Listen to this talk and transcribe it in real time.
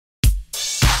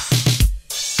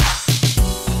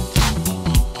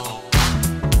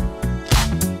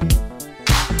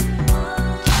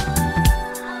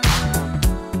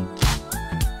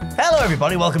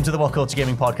everybody. Welcome to the What Culture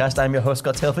Gaming Podcast. I'm your host,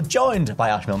 Scott Tilford, joined by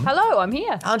Ash Milne. Hello, I'm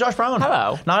here. And Josh Brown.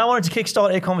 Hello. Now, I wanted to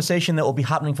kickstart a conversation that will be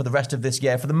happening for the rest of this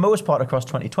year, for the most part across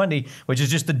 2020, which is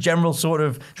just the general sort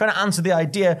of trying to answer the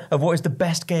idea of what is the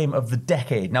best game of the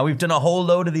decade. Now, we've done a whole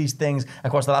load of these things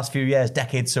across the last few years,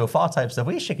 decades so far type stuff.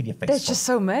 What are you shaking your face There's for? just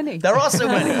so many. There are so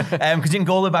many. Because you can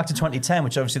go all the way back to 2010,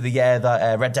 which is obviously the year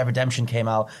that Red Dead Redemption came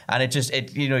out, and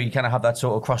you kind of have that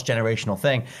sort of cross-generational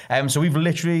thing. So we've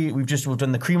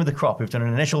done the cream of the crop. We've done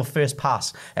an initial first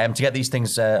pass to get these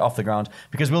things off the ground,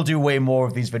 because we'll do way more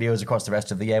of these videos across the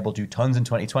rest of the year. We'll do tons in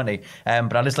 2020,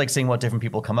 but I just like seeing what different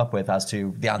people come up with as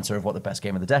to the answer of what the best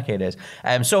game of the decade is.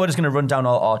 So we're just going to run down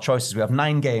our choices. We have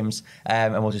 9 games,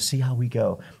 and we'll just see how we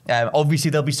go. Obviously,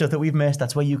 there'll be stuff that we've missed.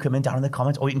 That's where you come in down in the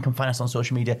comments, or you can come find us on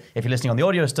social media if you're listening on the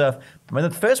audio stuff. But the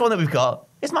first one that we've got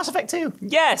is Mass Effect 2.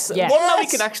 Yes. One Yes. that we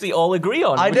can actually all agree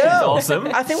on. I which is know. awesome.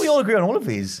 I think we all agree on all of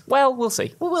these. Well, we'll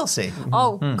see. Well, we'll see.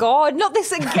 Oh, God, not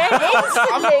this again,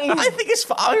 instantly. I think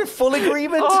I'm in full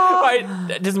agreement. Right,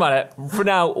 it doesn't matter. For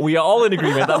now, we are all in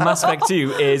agreement that Mass Effect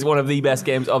 2 is one of the best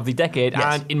games of the decade,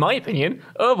 Yes. and in my opinion,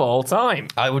 of all time.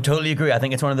 I would totally agree. I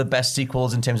think it's one of the best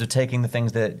sequels in terms of taking the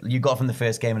things that you got from the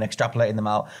first game and extrapolating them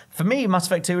out. For me, Mass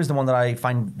Effect 2 is the one that I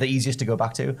find the easiest to go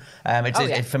back to.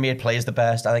 For me, it plays the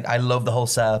best. I love the whole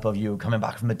setup of you coming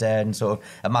back from the dead and sort of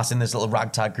amassing this little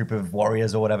ragtag group of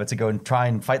warriors or whatever to go and try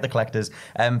and fight the collectors.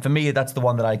 For me, that's the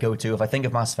one that I go to. If I think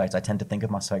of Mass Effect, I tend to think of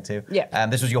Mass Effect 2. Yeah.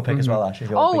 This was your pick as well, Ash. If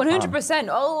you're a Oh, big fan. 100%.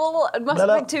 Oh, Mass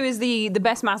Effect 2 is the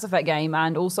best Mass Effect game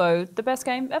and also the best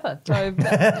game ever. So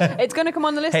it's going to come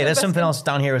on the list. Hey, of there's best something games. else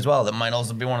down here as well that might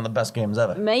also be one of the best games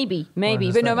ever. Maybe. Well,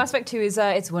 But no, Mass Effect 2 is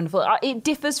it's wonderful. It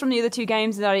differs from the other two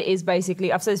games in that it is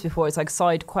basically, I've said this before, it's like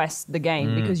side quest the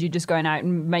game because you're just going out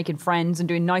and making friends and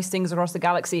doing nice things across the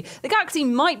galaxy. The galaxy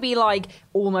might be like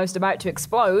almost about to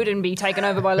explode and be taken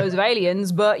over by loads of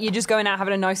aliens, but you're just going out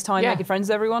having a nice time making friends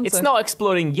with everyone. It's not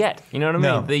exploding yet, you know what I mean?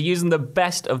 No. They're using the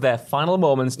best of their final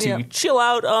moments to chill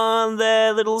out on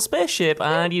their little spaceship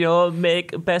and,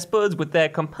 make best buds with their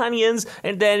companions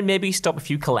and then maybe stop a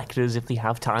few collectors if they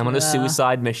have time on a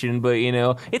suicide mission. But,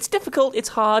 it's difficult, it's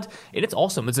hard, and it's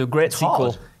awesome. It's a great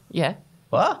sequel. hard? Yeah.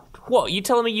 What? What? You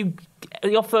telling me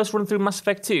your first run through Mass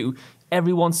Effect 2,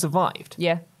 everyone survived?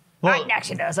 Yeah. Well,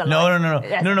 Actually, there's a No, lot. no.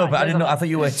 But I didn't know. I thought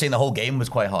you were saying the whole game was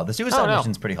quite hard. The suicide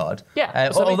mission's pretty hard.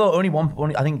 Yeah, so although only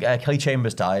one. I think Kelly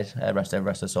Chambers died. Rest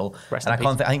her soul. Rest and in I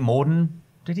can't peace. think. I think Morden.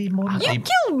 Did he Morden? You He-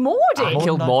 killed Morden. I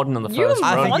killed Morden on the You first were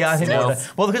I run. think, yeah, I think Monsters.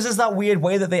 Morden. Well, because there's that weird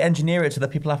way that they engineer it so that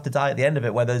people have to die at the end of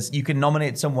it. Where you can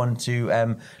nominate someone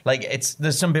to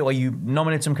there's some bit where you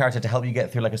nominate some character to help you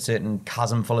get through like a certain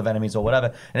chasm full of enemies or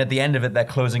whatever, and at the end of it they're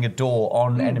closing a door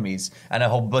on enemies, and a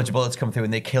whole bunch of bullets come through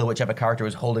and they kill whichever character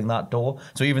is holding that door.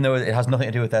 So even though it has nothing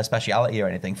to do with their speciality or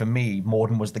anything, for me,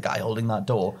 Morden was the guy holding that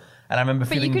door, and I remember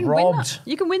But you feeling can robbed. win that.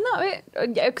 You can win that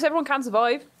bit because everyone can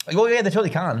survive. Well, yeah, they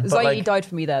totally can. But Zaid died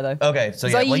for me there, though. Okay, so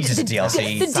yeah, well, he's just a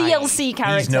DLC. The DLC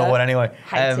character. He's no one anyway.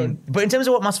 Hate him. But in terms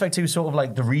of what Mass Effect 2 is sort of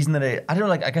like the reason that I don't know,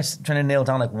 like I guess trying to nail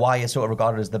down like why it's sort of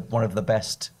regarded as one of the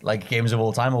best like games of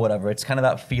all time or whatever. It's kind of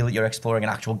that feel that you're exploring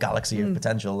an actual galaxy of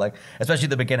potential, like especially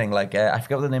at the beginning. Like I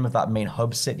forget what the name of that main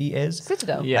hub city is.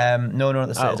 Citadel. Yeah. No, not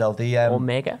the Citadel. The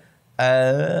Omega?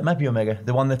 it might be Omega.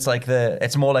 The one that's like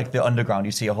it's more like the underground.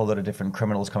 You see a whole lot of different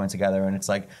criminals coming together, and it's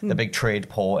like the big trade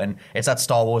port, and it's that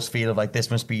Star Wars feel of like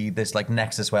this must be this like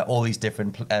nexus where all these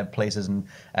different places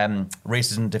and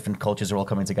races and different cultures are all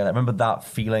coming together. I remember that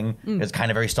feeling. It's kind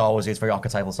of very Star Wars. It's very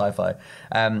archetypal sci-fi.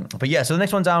 But yeah, so the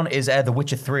next one down is The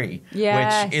Witcher 3,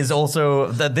 Yes. which is also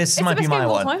this It's might the be best my game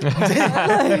of all one.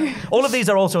 time. All of these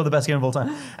are also the best game of all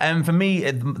time. For me,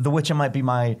 The Witcher might be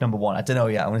my number one. I don't know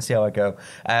yet. I want to see how I go.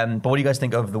 But what do you guys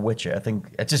think of The Witcher? I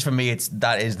think it's just for me,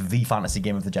 that is the fantasy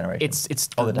game of the generation. It's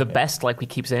Of the decade. best, like we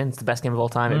keep saying, it's the best game of all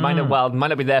time. It might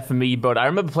not be there for me, but I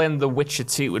remember playing The Witcher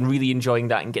 2 and really enjoying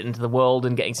that and getting into the world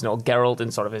and getting to know Geralt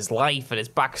and sort of his life and his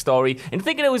backstory and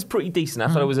thinking it was pretty decent. I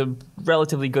thought it was a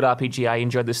relatively good RPG. I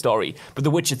enjoyed the story. But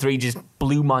The Witcher 3 just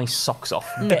blew my socks off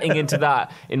getting into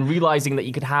that and realizing that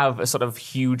you could have a sort of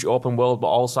huge open world but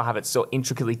also have it so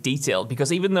intricately detailed.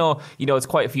 Because even though, it's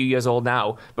quite a few years old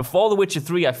now, before The Witcher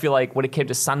 3, I feel like when it came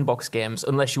to sandbox games,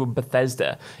 unless you were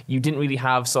Bethesda, you didn't really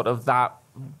have sort of that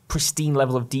pristine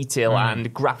level of detail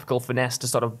and graphical finesse to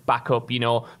sort of back up,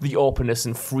 the openness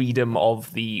and freedom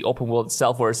of the open world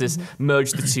itself, whereas this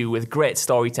merged the two with great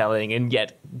storytelling and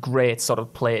yet great sort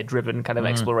of player-driven kind of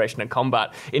exploration and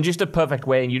combat in just a perfect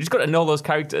way. And you just got to know those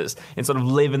characters and sort of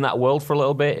live in that world for a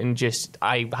little bit. And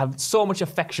I have so much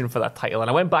affection for that title. And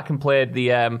I went back and played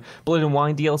the Blood and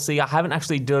Wine DLC. I haven't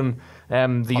actually done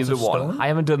The Hearts other of one, Stone? I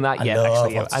haven't done that I yet. love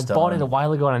Actually, Hearts of I bought it Stone. a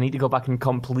while ago, and I need to go back and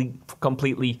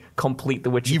completely complete The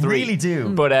Witcher You 3. really do.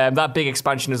 But that big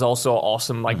expansion is also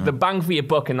awesome. Like the bang for your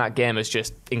buck in that game is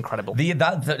just incredible.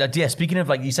 Speaking of,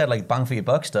 like you said, like bang for your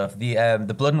buck stuff,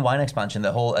 the Blood and Wine expansion,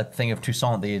 the whole thing of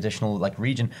Toussaint, the additional like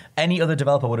region, any other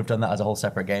developer would have done that as a whole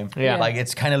separate game. Yeah. Like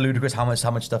it's kind of ludicrous how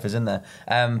much stuff is in there.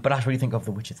 But Ash, what do you think of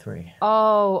The Witcher 3?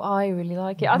 Oh, I really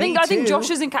like it. I think too. Josh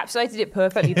has encapsulated it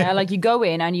perfectly there. Like you go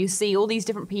in and you see all these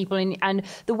different people, and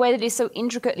the way that it's so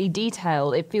intricately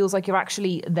detailed, it feels like you're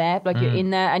actually there, like you're in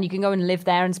there, and you can go and live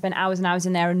there and spend hours and hours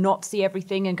in there and not see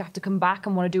everything and have to come back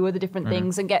and want to do other different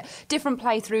things and get different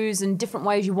playthroughs and different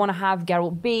ways you want to have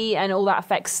Geralt be, and all that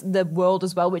affects the world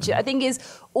as well, which I think is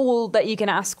all that you can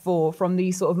ask for from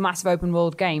these sort of massive open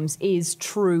world games is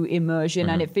true immersion,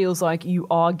 and it feels like you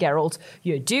are Geralt.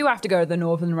 You do have to go to the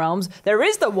Northern Realms. There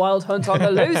is the Wild Hunt on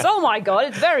the loose. Oh my god,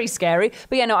 it's very scary.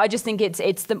 But yeah, no, I just think it's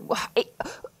so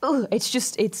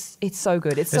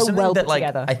good. It's There's so something well that, put like,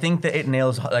 together. I think that it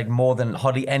nails like more than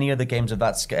hardly any other games of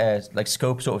that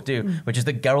scope sort of do, which is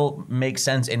that Geralt makes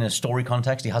sense in a story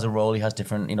context. He has a role. He has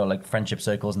different, like friendship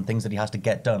circles and things that he has to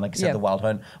get done, like you said, the Wild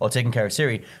Hunt or taking care of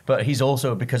Ciri. But he's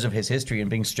also, because of his history and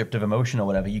being stripped of emotion or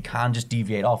whatever, you can just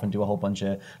deviate off and do a whole bunch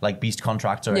of like beast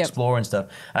contracts or explore and stuff.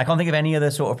 And I can't think of any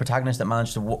other sort of protagonist that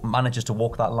manages to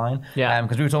walk that line. Yeah.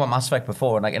 Because we were talking about Mass Effect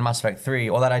before, and like in Mass Effect 3,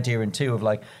 or that idea in 2 of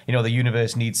like, the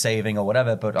universe needs saving or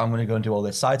whatever, but I'm going to go and do all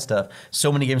this side stuff.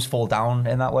 So many games fall down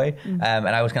in that way. And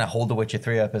I was kind of hold The Witcher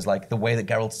 3 up as like the way that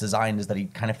Geralt's designed is that he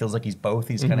kind of feels like he's both.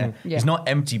 He's kind of, he's not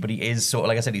empty, but he is sort of,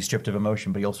 like I said, he's stripped of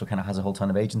emotion, but he also kind of has a whole ton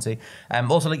of agency.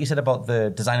 Also, like you said about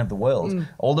the design of the world,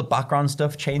 all the background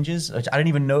stuff changes, which I didn't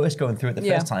even notice going through it the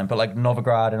first time, but like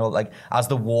Novigrad and all, like as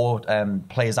the war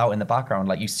plays out in the background,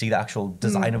 like you see the actual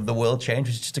design of the world change,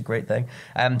 which is just a great thing.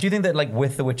 Do you think that like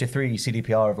with The Witcher 3,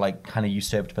 CDPR have like kind of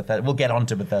usurped Bethesda? We'll get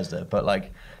onto Bethesda, but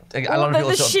like a lot of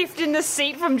people the shift in the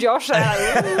seat from Josh.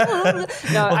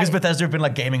 Because Bethesda have been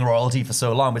like gaming royalty for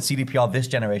so long, but CDPR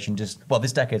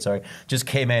this decade, just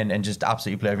came in and just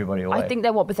absolutely blew everybody away. I think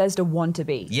they're what Bethesda want to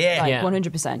be. Yeah. Like, Yeah.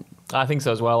 100%. I think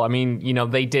so as well. I mean,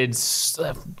 they did.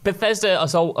 Bethesda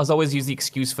has always used the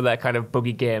excuse for their kind of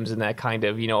buggy games and their kind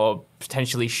of,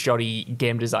 potentially shoddy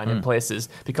game design in places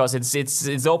because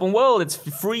it's open world, it's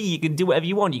free, you can do whatever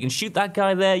you want. You can shoot that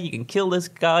guy there, you can kill this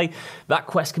guy, that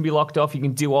quest can be locked off, you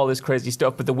can do all this crazy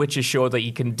stuff. But The Witcher showed that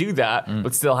you can do that,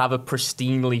 but still have a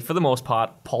pristinely, for the most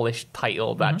part, polished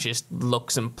title that just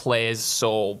looks and plays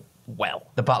so well.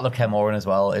 The Battle of Camoran as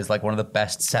well is like one of the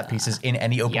best set pieces in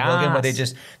any open world game, where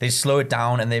they slow it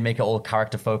down and they make it all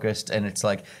character focused, and it's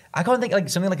like I can't think like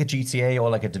something like a GTA or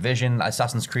like a Division,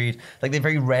 Assassin's Creed, like they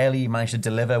very rarely manage to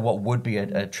deliver what would be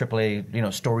a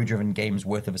AAA story driven game's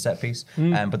worth of a set piece.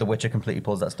 But The Witcher completely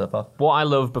pulls that stuff off. What I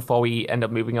love before we end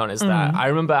up moving on is that I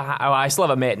remember I still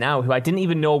have a mate now who I didn't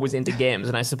even know was into games,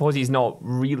 and I suppose he's not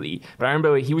really, but I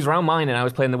remember he was around mine and I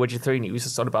was playing The Witcher 3 and he was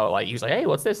just sort of about like, he was like, hey,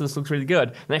 what's this? This looks really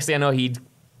good. Next thing I know, he'd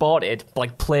bought it,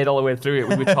 like played all the way through it.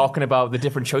 We were talking about the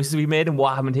different choices we made and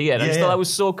what happened here. And I just thought that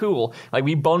was so cool. Like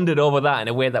we bonded over that in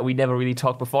a way that we never really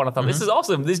talked before. And I thought, this is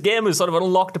awesome. This game has sort of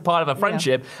unlocked a part of a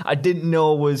friendship I didn't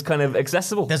know was kind of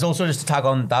accessible. There's also, just to tag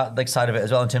on that like side of it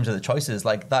as well in terms of the choices,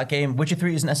 like that game, Witcher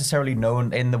 3 isn't necessarily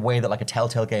known in the way that like a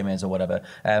Telltale game is or whatever,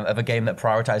 of a game that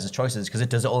prioritizes choices, because it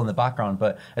does it all in the background.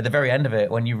 But at the very end of it,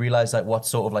 when you realize like what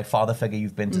sort of like father figure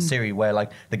you've been to Ciri, where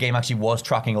like the game actually was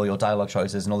tracking all your dialogue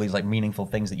choices and all these like meaningful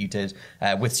things that you did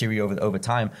with Ciri over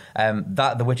time,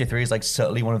 that The Witcher 3 is like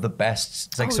certainly one of the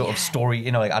best like sort of story,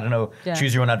 like I don't know,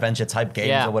 choose your own adventure type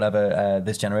games or whatever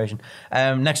this generation.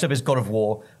 Next up is God of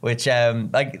War, which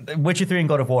like Witcher 3 and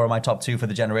God of War are my top two for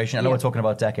the generation. I know we're talking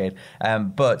about decade,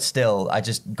 but still,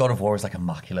 God of War is like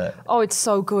immaculate. Oh, it's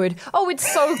so good. Oh, it's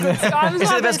so good. Is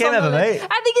it the best game ever, mate?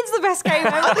 I think it's the best game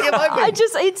ever. I think it might be.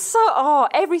 It's so,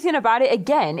 everything about it.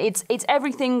 Again, it's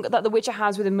everything that The Witcher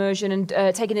has with immersion and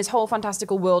taking this whole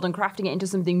fantastical world and crafting it into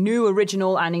something new,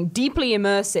 original, and deeply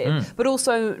immersive, but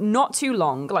also not too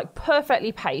long, like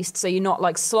perfectly paced, so you're not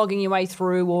like slogging your way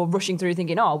through or rushing through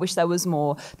thinking, I wish there was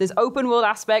more. There's open world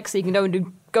aspects, so you can go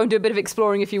and do a bit of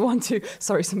exploring if you want to.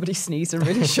 Sorry, somebody sneezed and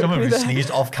really shook me there.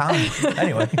 Sneezed off cam.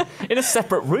 Anyway. In a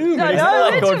separate room. No,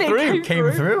 literally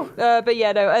Came through. But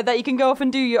yeah, no, that you can go off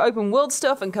and do your open world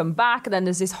stuff and come back, and then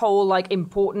there's this whole like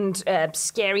important,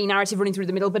 scary narrative running through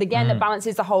the middle. But again, that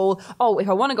balances the whole, if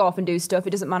I want to go off and do stuff, it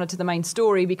doesn't matter to the main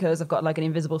story because I've got like an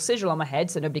invisible sigil on my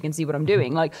head so nobody can see what I'm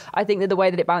doing. Like, I think that the way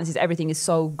that it balances everything is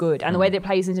so good. And the way that it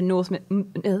plays into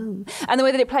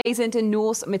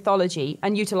Norse mythology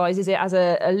and utilizes it as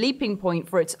a a leaping point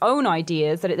for its own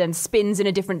ideas that it then spins in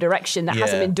a different direction that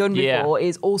hasn't been done before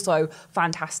is also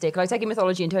fantastic. Like taking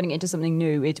mythology and turning it into something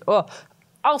new.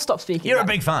 I'll stop speaking. You're a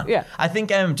big fan. Yeah. I think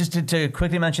just to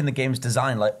quickly mention the game's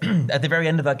design, like at the very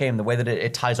end of that game, the way that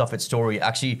it ties off its story,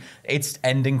 actually its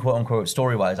ending, quote unquote,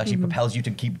 story-wise, actually propels you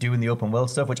to keep doing the open world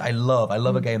stuff, which I love. I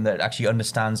love a game that actually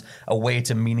understands a way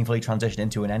to meaningfully transition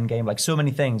into an end game. Like so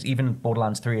many things, even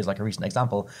Borderlands 3 is like a recent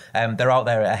example. They're out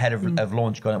there ahead of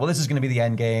launch going, well, this is going to be the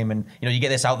end game, and you get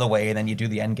this out of the way, and then you do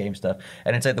the end game stuff.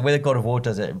 And it's like the way that God of War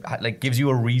does it, like gives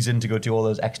you a reason to go do all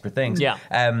those extra things. Yeah.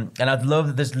 And I'd love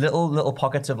that there's little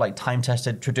pockets of like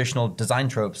time-tested traditional design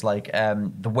tropes, like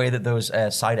the way that those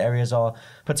side areas are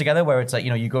put together, where it's like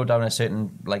you go down a certain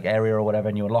like area or whatever,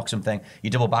 and you unlock something, you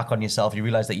double back on yourself, you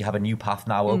realize that you have a new path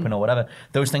now open or whatever.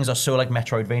 Those things are so like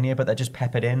Metroidvania, but they're just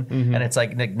peppered in, and it's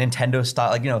like Nintendo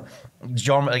style, like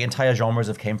genre, like entire genres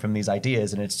have came from these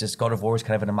ideas, and it's just God of War is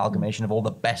kind of an amalgamation of all the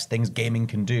best things gaming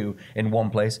can do in one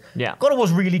place. Yeah, God of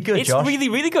War's really good. It's Josh. really,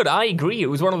 really good. I agree. It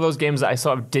was one of those games that I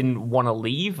sort of didn't want to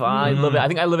leave. I love it. I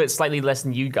think I love it slightly less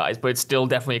than you guys, but it's still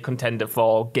definitely a contender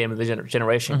for Game of the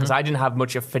Generation, because I didn't have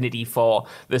much affinity for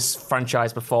this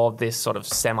franchise before this sort of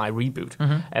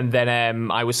semi-reboot. And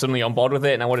then I was suddenly on board with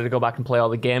it, and I wanted to go back and play all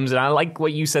the games. And I like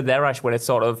what you said there, Ash, when it's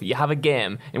sort of, you have a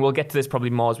game, and we'll get to this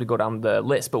probably more as we go down the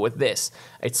list, but with this,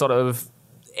 it's sort of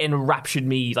enraptured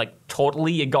me like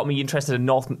totally. It got me interested in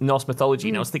Norse mythology,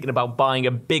 and I was thinking about buying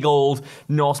a big old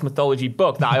Norse mythology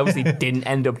book that I obviously didn't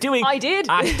end up doing. I did.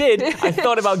 I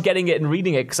thought about getting it and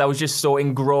reading it because I was just so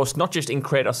engrossed, not just in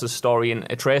Kratos' story and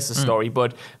Atreus' story,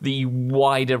 but the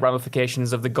wider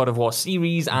ramifications of the God of War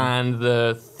series and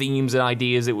the themes and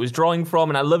ideas it was drawing from.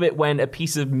 And I love it when a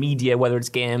piece of media, whether it's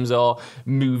games or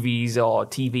movies or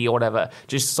TV or whatever,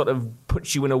 just sort of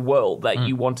puts you in a world that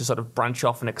you want to sort of branch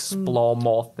off and explore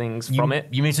more things from it.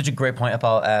 You made such a great point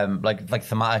about like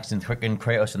thematics in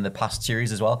Kratos in the past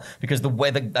series as well, because the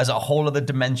way that there's a whole other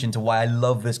dimension to why I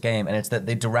love this game, and it's that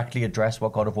they directly address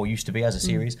what God of War used to be as a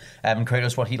series.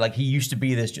 Kratos, what he used to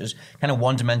be, this just kind of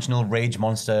one-dimensional rage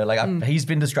monster. Like he's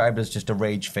been described as just a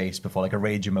rage face before, like a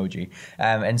rage emoji.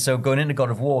 And so going into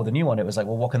God of War, the new one, it was like,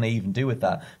 well, what can they even do with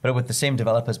that? But with the same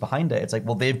developers behind it, it's like,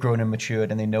 well, they've grown and matured,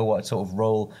 and they know what sort of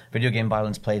role video game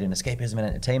violence played in escapism and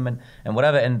entertainment and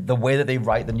whatever. And the way that they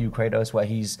write the new Kratos, where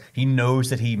he knows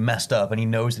that he messed up, and he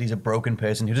knows that he's a broken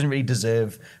person who doesn't really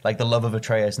deserve like the love of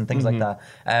Atreus and things like that.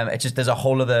 It's just, there's a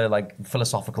whole other like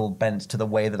philosophical bent to the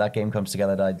way that game comes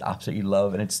together that I absolutely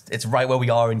love, and it's right where we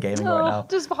are in gaming right now.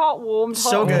 Just heartwarmed.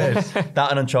 So good. That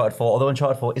and Uncharted 4, although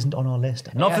Uncharted 4 isn't on our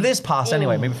list. Not for this pass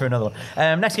anyway, maybe for another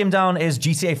one. Next game down is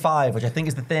GTA 5, which I think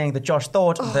is the thing that Josh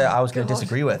thought that I was going to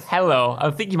disagree with. Hello.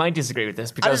 I think you might disagree with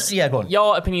this because go on.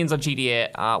 Your opinions on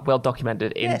GTA are well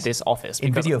documented in this office.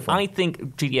 In video form. I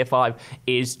think GTA 5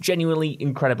 is genuinely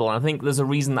incredible, and I think there's a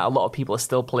reason that a lot of people are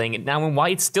still playing it now, and why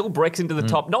it still breaks into the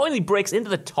top, not only breaks into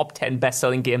the top 10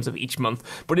 best-selling games of each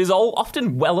month, but is all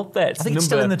often well up there. I think it's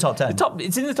still in the top 10.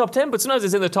 It's in the top 10, but sometimes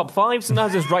it's in the top 5,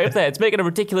 sometimes it's right up there. It's making a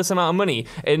ridiculous amount of money.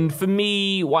 And for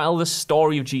me, while the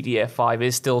story of GTA 5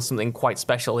 is still something quite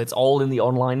special, it's all in the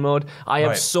online mode. I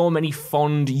have so many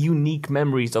fond, unique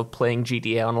memories of playing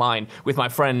GTA Online with my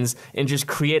friends and just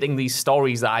creating these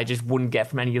stories that I just wouldn't get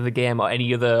from any other game or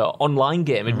any other online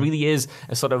game. It really is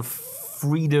a sort of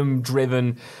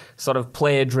freedom-driven, sort of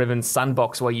player-driven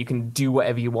sandbox where you can do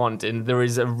whatever you want, and there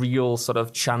is a real sort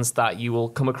of chance that you will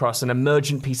come across an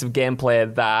emergent piece of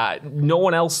gameplay that no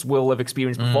one else will have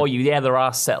experienced before you. Yeah, there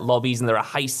are set lobbies and there are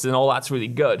heists and all that's really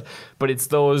good, but it's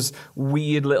those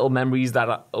weird little memories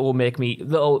that will make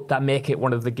it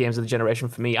one of the games of the generation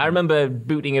for me. I remember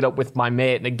booting it up with my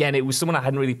mate, and again, it was someone I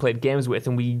hadn't really played games with,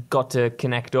 and we got to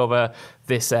connect over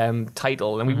this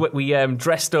title, and we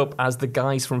dressed up as the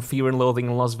guys from Fear and Loathing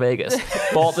in Las Vegas,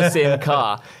 bought the same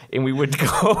car, and we would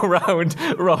go around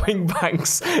robbing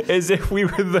banks as if we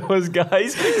were those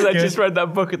guys, because I just read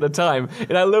that book at the time,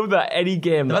 and I love that any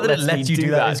game that lets me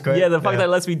do that is great. Yeah, the fact that it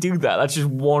lets me do that's just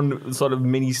one sort of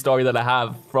mini story that I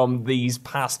have from these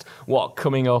past,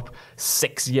 coming up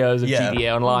 6 years of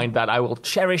GTA Online that I will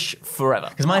cherish forever.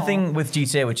 Because my thing with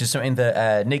GTA, which is something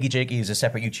that Nicky Jakey, who's a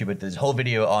separate YouTuber, did this whole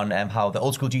video on how the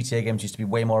old school GTA games used to be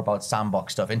way more about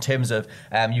sandbox stuff in terms of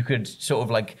you could sort of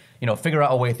like figure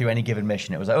out a way through any given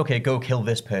mission. It was like, okay, go kill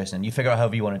this person. You figure out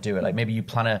however you want to do it. Like maybe you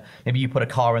put a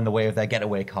car in the way of their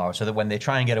getaway car so that when they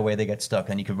try and get away, they get stuck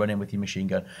and you could run in with your machine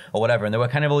gun or whatever. And there were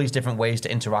kind of all these different ways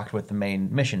to interact with the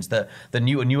main missions that the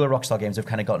newer Rockstar games have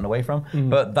kind of gotten away from.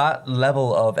 But that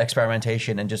level of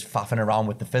experimentation and just faffing around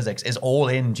with the physics is all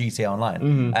in GTA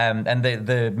Online. And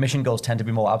the mission goals tend to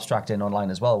be more abstract in online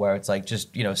as well, where it's like just,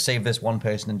 save this one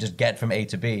person and just get from A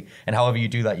to B. And however you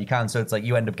do that, you can. So it's like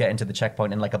you end up getting to the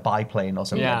checkpoint in like a biplane or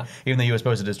something, even though you were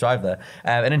supposed to just drive there.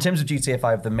 And in terms of GTA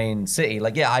 5, the main city,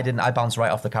 like, I bounced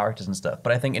right off the characters and stuff.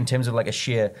 But I think in terms of like a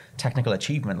sheer technical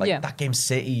achievement, like that game's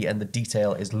city and the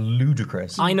detail is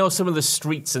ludicrous. I know some of the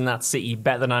streets in that city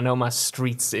better than I know my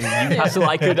streets in Newcastle.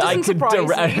 I could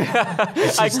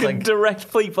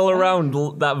direct people around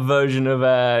that version of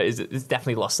it's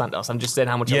definitely Los Santos. I'm just saying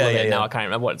how much I love it now. I can't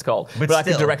remember what it's called, but I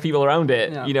could direct people around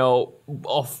it.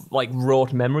 Off like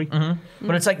rote memory.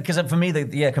 But it's like, because for me,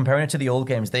 comparing it to the old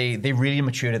games, they really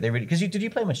matured it. Because did you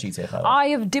play much GTA 5? I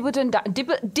have dibbled and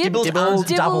dabbled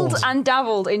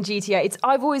in GTA. It's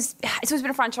always been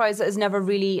a franchise that has never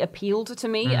really appealed to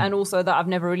me, and also that I've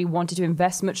never really wanted to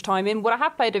invest much time in. What I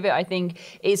have played of it, I think,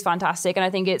 is fantastic, and I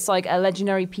think it's like a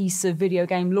legendary piece of video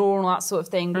game lore and all that sort of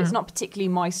thing. But it's not particularly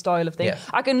my style of thing. Yeah.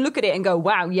 I can look at it and go,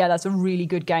 "Wow, yeah, that's a really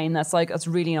good game. That's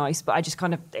really nice." But I just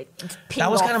kind of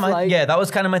that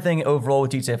was kind of my thing overall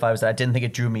with GTA 5 is that I didn't think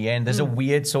it drew me in. There's a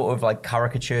weird sort of like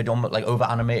caricatured, almost like over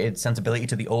animated sensibility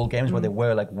to the old games where they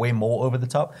were like way more over the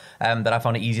top. That I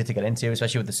found it easier to get into,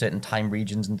 especially with the certain time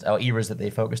regions or eras that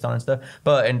they focused on and stuff.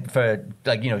 But for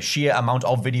like sheer amount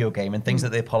of video game and things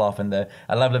that they pull off and a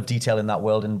level of detail in that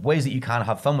world and ways that you can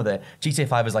have fun with it, GTA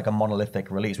 5 is like a monolithic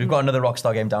release. We've got another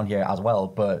Rockstar game down here as well,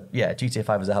 but yeah, GTA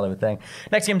 5 is a hell of a thing.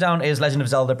 Next game down is Legend of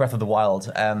Zelda: Breath of the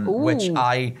Wild, which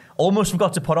I almost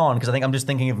forgot to put on because I think I'm just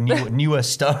thinking of newer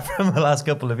stuff from the last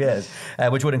couple of years,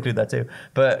 which would include that too.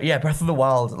 But yeah, Breath of the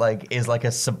Wild is like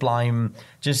a sublime,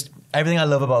 just everything I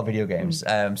love about video games,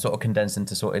 sort of condensed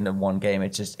into one game.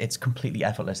 It's completely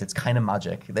effortless. It's kind of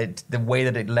magic. The way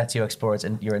that it lets you explore its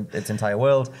entire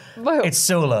world, it's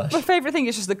so lush. My favorite thing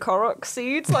is just the Korok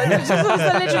seeds. Like they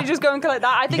literally just go and collect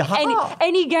that. I think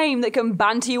any game that can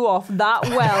banter you off that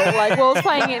well, like whilst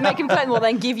playing it, make him collect them,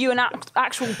 then give you an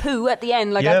actual poo at the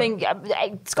end. Like I think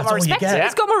it's got my respect.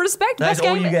 It's got my respect. Best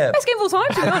game of all time,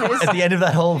 to be honest. At the end of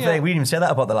that whole thing, we didn't even say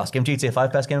that about the last game, GTA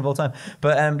 5, best game of all time.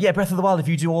 But Breath of the Wild, if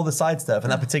you do all the side stuff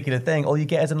and that particular thing, all you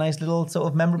get is a nice little sort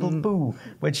of memorable poo,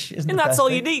 which isn't. And that's all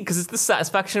you need, because it's the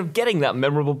satisfaction of getting that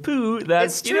memorable poo.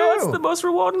 That's that's the most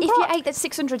rewarding part. If you ate that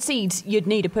 600 seeds, you'd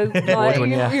need a poo.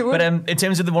 You would. But in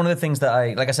terms of one of the things that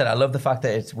I love the fact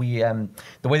that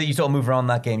the way that you sort of move around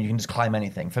that game, you can just climb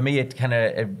anything. For me, it kind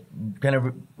of I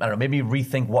don't know, maybe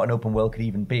rethink what an open world could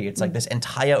even be. It's like this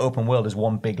entire open world is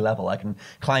one big level. I can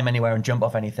climb anywhere and jump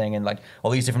off anything, and like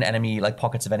all these different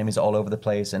pockets of enemies all over the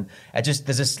place, and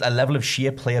there's a level of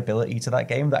sheer playability to that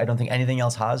game that I don't think anything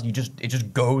else has. It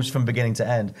just goes from beginning to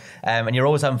end, and you're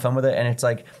always having fun with it. And it's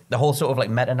like the whole sort of like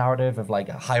meta narrative of like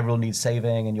Hyrule needs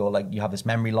saving, and you have this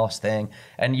memory loss thing,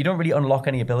 and you don't really unlock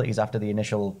any abilities after the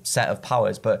initial set of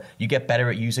powers, but you get better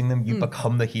at using them. You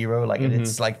become the hero. Like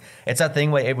it's that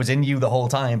thing where it was in you the whole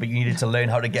time, but you needed to learn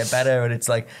how to get better. And it's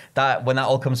like that when that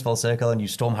all comes full circle, and you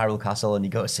storm Hyrule Castle, and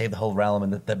you go to save the whole realm,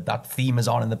 and that theme is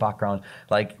on in the background.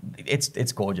 Like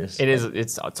it's gorgeous. It is.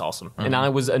 It's awesome. And I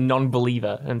was a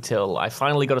non-believer until I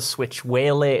finally got a Switch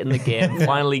way late in the game.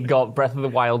 Finally got Breath of the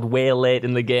Wild way late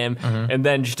in the game, and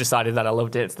then just decided that I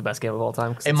loved it. It's the best game of all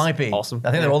time. It might be awesome.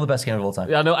 I think they're all the best game of all time.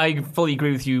 Yeah, no, I fully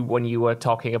agree with you when you were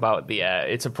talking about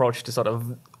its approach to sort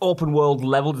of open world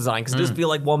level design, because it does feel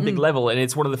like one big level, and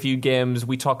it's one of the few games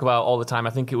we talk about all the time. I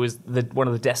think it was one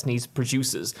of the Destiny's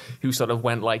producers who sort of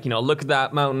went like, look at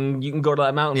that mountain, you can go to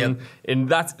that mountain, and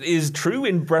that is true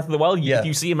in Breath of the Wild. If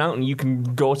you see a mountain, you can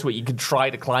go to it, you can try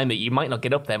to climb it. You might not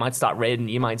get up there, it might start raining,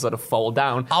 you might sort of fall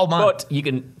down. Oh man! But you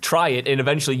can try it, and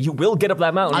eventually you will get up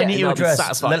that mountain. I need to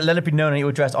address. Let it be known, I need to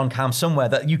address on cam somewhere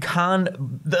that you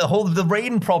can the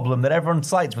rain problem that everyone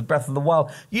cites with Breath of the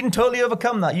Wild. You can totally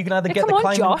overcome that. You can either get the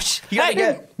climbing. Josh. You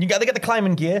either get the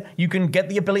climbing gear. You can get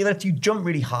the ability that you jump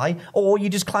really high, or you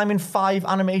just climb in 5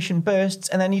 animation bursts,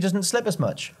 and then he doesn't slip as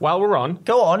much. While we're on,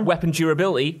 go on. Weapon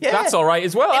durability. Yeah. That's all right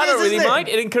as well. I don't really mind.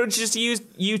 It encourages you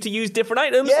to use different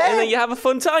items, and then you have a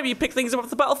fun time. You pick things up off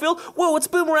the battlefield. Whoa, it's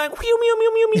boomerang.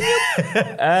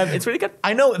 It's really good.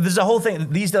 I know there's a whole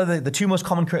thing. These are the two most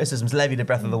common criticisms levied at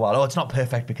Breath of the Wild. Oh, it's not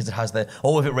perfect because it has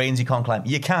if it rains you can't climb.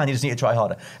 You just need to try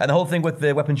harder. And the whole thing with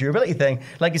the weapon durability thing,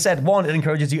 like you said, one, it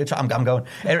encourages encourages you to try. I'm going.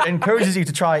 It encourages you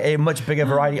to try a much bigger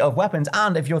variety of weapons,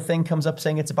 and if your thing comes up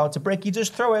saying it's about to break, you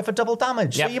just throw it for double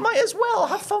damage. Yep. So you might as well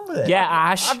have fun with it. Yeah,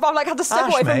 Ash. I've like had to step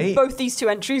Ash, away mate. from both these two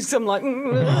entries because I'm like,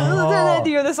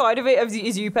 the other side of it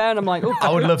is you pair, and I'm like, oh,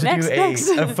 I would love to next, do next.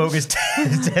 a focused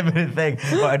thing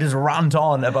where I just rant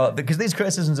on about, because these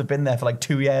criticisms have been there for like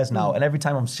 2 years now, and every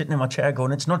time I'm sitting in my chair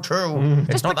going, it's not true.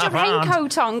 It's not Put your that bad.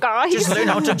 raincoat on, guys. Just learn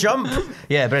how to jump.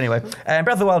 Yeah, but anyway, Breath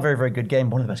of the Wild, very, very good game.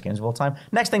 One of the best games of all time.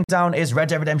 Next thing down is Red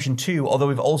Dead Redemption 2, although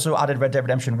we've also added Red Dead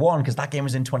Redemption 1 because that game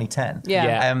was in 2010.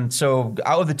 Yeah. So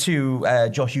out of the two,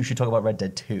 Josh, you should talk about Red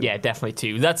Dead 2. Yeah, definitely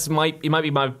too. It might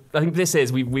be my. I think this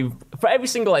is we've for every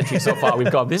single entry so far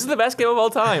we've gone. This is the best game of all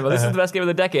time. Or this is the best game of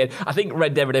the decade. I think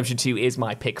Red Dead Redemption 2 is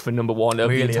my pick for number one of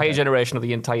Really, the entire okay. generation of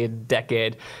the entire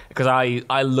decade because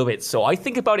I love it so. I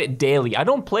think about it daily. I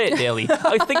don't play it daily.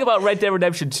 I think about Red Dead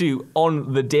Redemption 2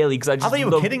 on the daily because I just. I thought you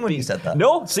were love kidding when you said that.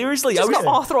 No, seriously. Just I was got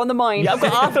Arthur on the mind. Yeah, I've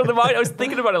got Arthur on the mind. I was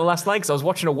thinking about it last night because I was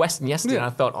watching a Western yesterday and I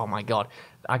thought, oh my God,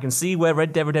 I can see where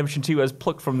Red Dead Redemption 2 has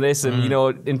plucked from this and,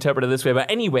 interpreted this way.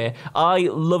 But anyway, I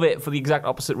love it for the exact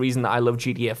opposite reason that I love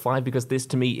GTA 5 because this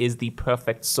to me is the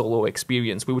perfect solo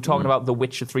experience. We were talking about The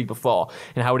Witcher 3 before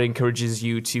and how it encourages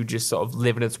you to just sort of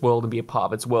live in its world and be a part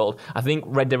of its world. I think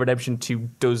Red Dead Redemption 2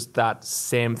 does that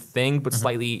same thing, but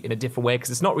slightly in a different way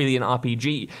because it's not really an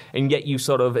RPG. And yet you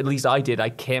sort of, at least I did, I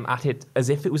came at it as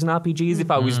if it was an RPG, as if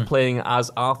I was playing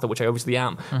as Arthur, which I obviously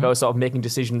am. But I was sort of making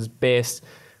decisions based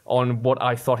on what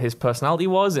I thought his personality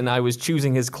was, and I was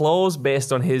choosing his clothes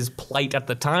based on his plight at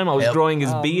the time. I was growing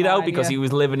his beard out because he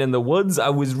was living in the woods. I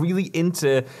was really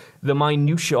into the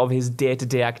minutiae of his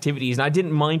day-to-day activities, and I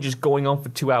didn't mind just going on for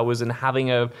 2 hours and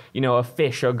having a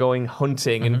fish or going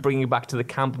hunting and bringing it back to the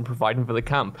camp and providing for the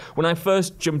camp. When I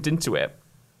first jumped into it,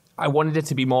 I wanted it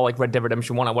to be more like Red Dead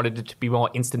Redemption 1. I wanted it to be more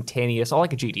instantaneous, or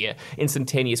like a GTA,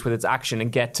 instantaneous with its action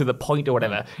and get to the point or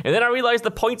whatever. And then I realized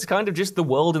the point's kind of just the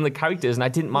world and the characters, and I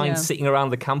didn't mind sitting around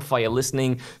the campfire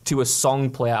listening to a song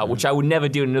play out, which I would never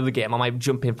do in another game. I might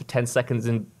jump in for 10 seconds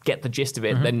and get the gist of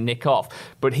it and then nick off.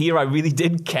 But here I really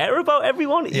did care about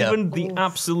everyone, even the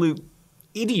absolute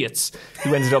idiots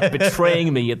who ended up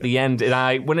betraying me at the end.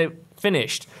 And when it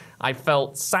finished, I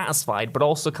felt satisfied, but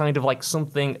also kind of like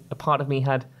a part of me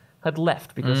had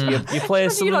left because you play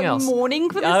as something else. You're mourning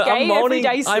for this game every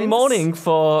day since. I'm mourning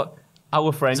for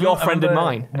our friend, your friend and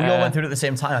mine. We all went through it at the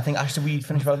same time. I think actually we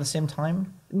finished about at the same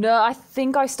time. No, I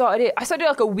think I started it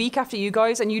like a week after you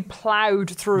guys, and you'd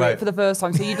ploughed through it for the first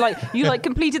time. So you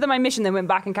completed my mission, then went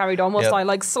back and carried on, whilst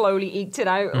I slowly eked it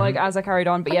out as I carried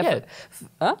on. But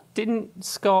didn't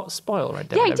Scott spoil Red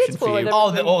Dead he Redemption did spoil for you?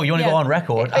 Red Dead. You want to go on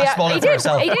record? I spoiled it for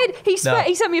myself. He did. He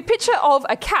sent me a picture of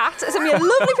a cat. Sent me a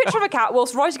lovely picture of a cat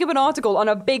whilst writing up an article on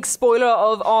a big spoiler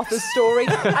of Arthur's story.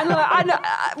 and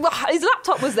his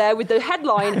laptop was there with the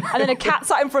headline, and then a cat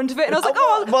sat in front of it, and I was like,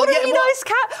 what a really nice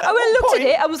cat. I went and looked at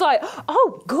it. I was like,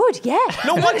 oh, good, yeah.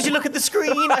 No, why did you look at the screen?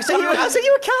 I said you a cat. There was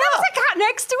a cat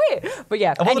next to it. But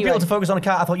yeah, I wanted people to focus on a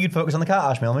cat. I thought you'd focus on the cat,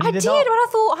 Ash Millman. I did, but I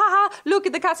thought, haha, look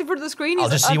at the cat in front of the screen. I'll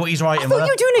just see what he's writing. I thought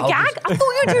you were doing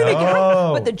a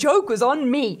gag. But the joke was on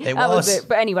me. It that was was. it.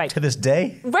 But anyway. To this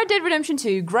day. Red Dead Redemption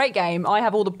 2, great game. I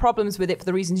have all the problems with it for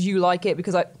the reasons you like it,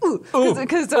 because I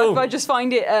just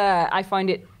find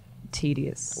it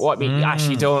tedious. What, I mean, Ash,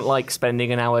 you don't like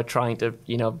spending an hour trying to,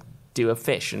 do a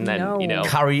fish and then,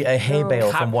 carry a hay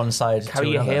bale from one side to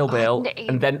carry a another. hay bale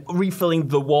and then refilling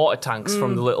the water tanks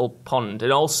from the little pond,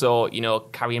 and also,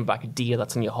 carrying back a deer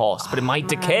that's on your horse. But it might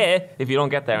decay if you don't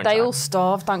get there in time. They all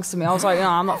starved thanks to me. I was like, no,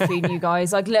 I'm not feeding you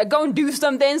guys. Like, go and do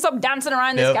something. Stop dancing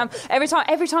around this camp.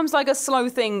 Every time's like a slow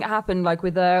thing happened, like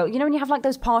with when you have like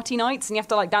those party nights and you have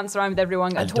to like dance around with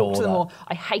everyone and talk to them all.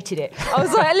 I hated it. I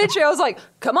was like,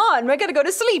 come on, we're gonna go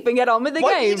to sleep and get on with the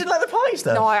game. You didn't like the parties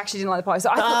though? No, I actually didn't like the parties.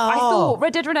 So I thought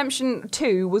Red Dead Redemption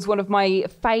 2 was one of my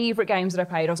favourite games that I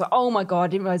played. I was like, oh my God, I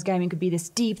didn't realise gaming could be this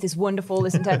deep, this wonderful,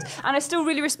 this intense. And I still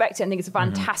really respect it and think it's a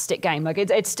fantastic game. Like,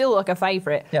 it's still like a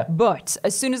favourite. Yeah. But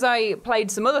as soon as I played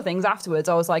some other things afterwards,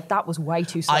 I was like, that was way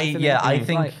too slow for me.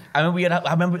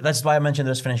 I remember that's why I mentioned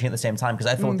us finishing at the same time,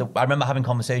 because I thought I remember having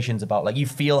conversations about, like, you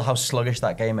feel how sluggish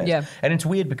that game is. Yeah. And it's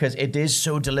weird because it is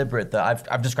so deliberate that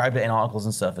I've described it in articles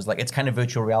and stuff as like it's kind of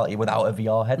virtual reality without a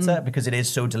VR headset because it is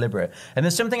so deliberate. And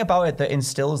there's something about it that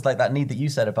instills like that need that you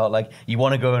said about like you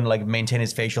want to go and like maintain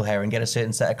his facial hair and get a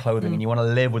certain set of clothing and you want to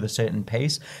live with a certain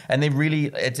pace. And they really,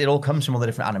 it all comes from all the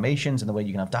different animations and the way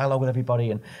you can have dialogue with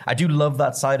everybody. And I do love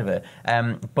that side of it.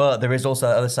 But there is also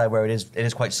the other side where it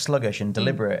is quite sluggish and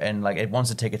deliberate and like it wants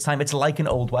to take its time. It's like an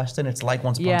old Western. It's like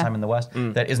Once Upon a Time in the West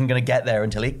that isn't going to get there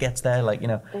until it gets there. Like,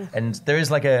 and there is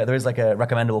like a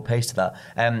recommendable pace to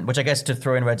that. Which I guess to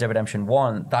throw in Red Dead Redemption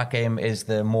 1, that game is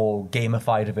the more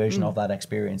gamified version of that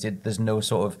experience. There's no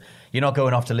sort of, you're not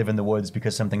going off to live in the woods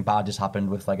because something bad just happened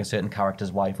with like a certain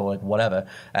character's wife or like whatever.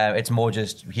 It's more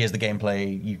just, here's the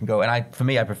gameplay, you can go. And for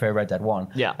me, I prefer Red Dead 1.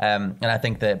 Yeah. And I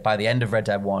think that by the end of Red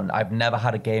Dead 1, I've never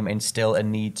had a game instill a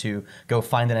need to go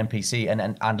find an NPC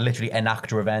and literally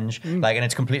enact revenge. Like, and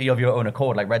it's completely of your own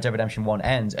accord. Like Red Dead Redemption 1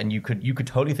 ends and you could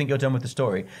totally think you're done with the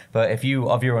story. But if you,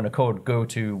 of your own accord, go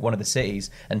to one of the cities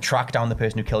and track down the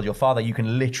person who killed your father, you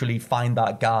can literally find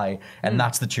that guy, and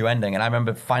that's the true ending. And I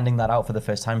remember finding that out for the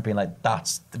first time, being like,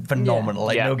 that's phenomenal.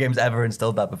 Like, no game's ever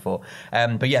instilled that before.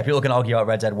 But yeah, people can argue about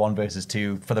Red Dead 1 versus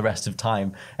 2 for the rest of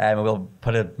time. We'll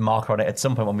put a marker on it at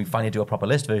some point when we finally do a proper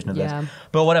list version of this.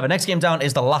 But whatever. Next game down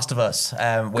is The Last of Us,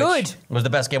 which was the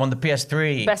best game on the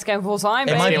PS3. Best game of all time.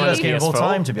 It might be the best game of all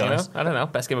time, to be You know? honest. I don't know.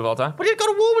 Best game of all time. But God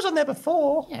of War was on there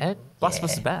before. Yeah, Last of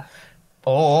Us is better.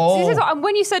 Oh. This is,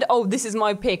 when you said, "Oh, this is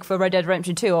my pick for Red Dead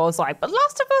Redemption 2," I was like, "But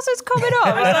Last of Us is coming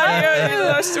up."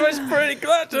 I was pretty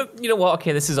glad. You know what?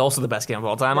 Okay, this is also the best game of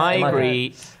all time. I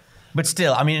agree. But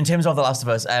still, I mean, in terms of The Last of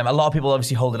Us, a lot of people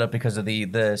obviously hold it up because of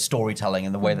the storytelling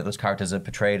and the way that those characters are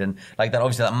portrayed, and like that,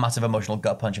 obviously that massive emotional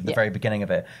gut punch at the very beginning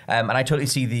of it. And I totally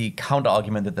see the counter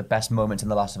argument that the best moments in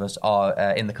The Last of Us are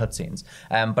in the cutscenes.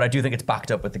 But I do think it's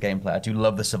backed up with the gameplay. I do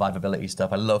love the survivability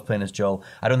stuff. I love playing as Joel.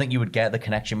 I don't think you would get the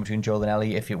connection between Joel and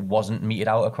Ellie if it wasn't meted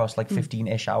out across like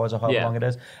 15-ish hours or however long it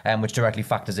is, which directly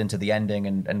factors into the ending.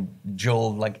 And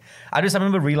Joel, like, I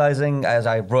remember realizing as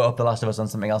I wrote up The Last of Us on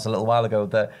something else a little while ago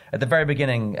that at the very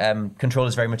beginning, control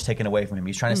is very much taken away from him.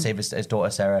 He's trying to save his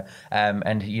daughter Sarah,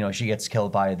 and she gets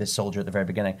killed by this soldier at the very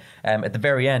beginning. At the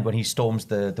very end, when he storms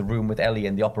the room with Ellie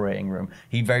in the operating room,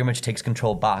 he very much takes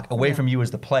control back away from you as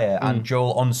the player, and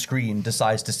Joel on screen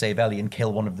decides to save Ellie and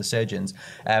kill one of the surgeons.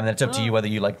 And it's up to you whether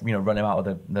you run him out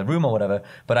of the room or whatever.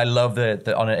 But I love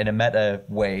in a meta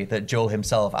way that Joel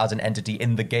himself, as an entity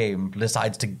in the game,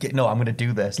 decides to I'm going to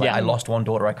do this. I lost one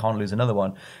daughter, I can't lose another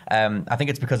one. I think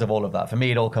it's because of all of that. For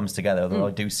me, it all comes together. Although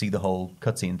I do see the whole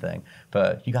cutscene thing.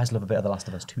 But you guys love a bit of The Last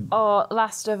of Us 2. Oh,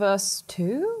 Last of Us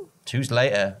 2? 2's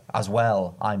later as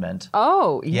well, I meant.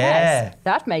 Oh, yes. Yeah.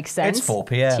 That makes sense. It's 4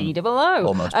 p.m. T-double-O.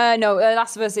 Almost. No,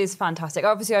 Last of Us is fantastic.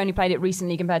 Obviously, I only played it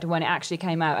recently compared to when it actually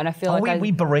came out, and I feel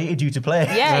we berated you to play it.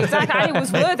 Yeah, exactly. And it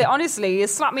was worth it, honestly. It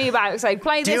slapped me about, saying,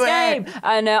 play this game.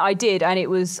 And I did, and it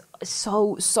was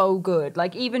so good.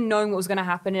 Like, even knowing what was going to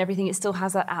happen and everything, it still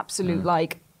has that absolute,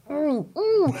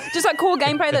 just like core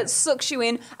gameplay that sucks you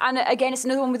in. And again, it's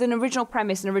another one with an original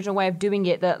premise, an original way of doing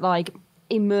it that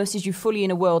immerses you fully in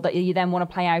a world that you then want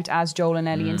to play out as Joel and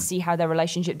Ellie and see how their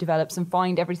relationship develops and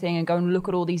find everything and go and look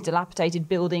at all these dilapidated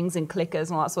buildings and clickers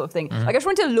and all that sort of thing. Like, I just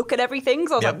wanted to look at everything,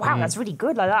 so I was like, wow, that's really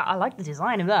good. Like that, I like the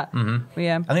design of that. But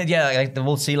yeah, I think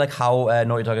we'll see how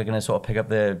Naughty Dog are going to sort of pick up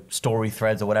the story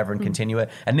threads or whatever and continue it.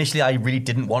 Initially, I really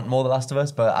didn't want more The Last of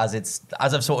Us, but as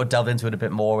I've sort of delved into it a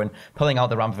bit more and pulling out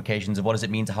the ramifications of what does it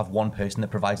mean to have one person that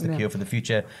provides the cure for the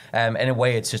future. In a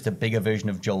way, it's just a bigger version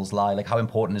of Joel's lie. Like, how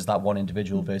important is that one individual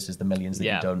versus the millions that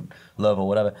you don't love or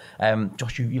whatever.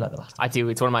 Josh, you like The Last of Us? I do.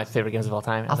 It's one of my favorite games of all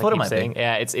time. I thought it might be.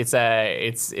 Yeah, it's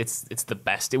the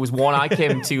best. It was one I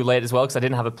came to late as well because I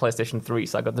didn't have a PlayStation 3,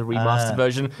 so I got the remastered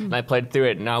version and I played through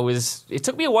it. And it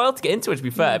took me a while to get into it, to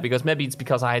be fair, because maybe it's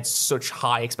because I had such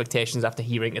high expectations after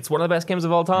hearing it's one of the best games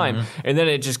of all time, and then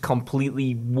it just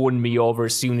completely won me over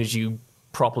as soon as you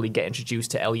properly get introduced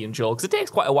to Ellie and Joel, because it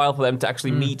takes quite a while for them to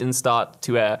actually meet and start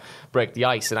to break the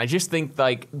ice. And I just think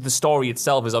the story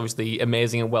itself is obviously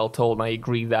amazing and well told, and I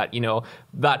agree that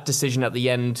that decision at the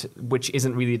end, which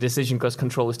isn't really a decision because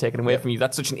control is taken away from you,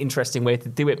 that's such an interesting way to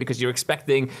do it, because you're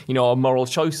expecting a moral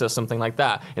choice or something like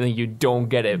that, and then you don't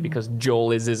get it because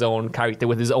Joel is his own character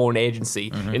with his own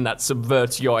agency, and that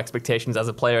subverts your expectations as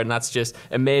a player, and that's just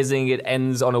amazing. It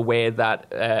ends on a way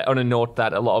that on a note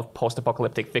that a lot of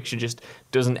post-apocalyptic fiction just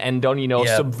doesn't end on,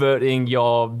 subverting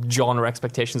your genre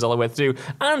expectations all the way through.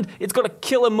 And it's got a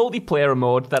killer multiplayer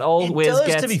mode that always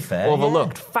gets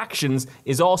overlooked. Factions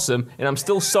is awesome, and I'm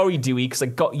still sorry, Dewey, because I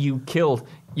got you killed.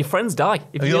 Your friends die.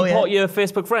 If you import your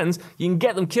Facebook friends, you can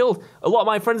get them killed. A lot of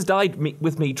my friends died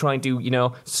with me trying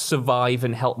to, survive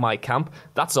and help my camp.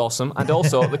 That's awesome. And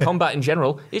also, the combat in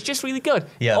general is just really good.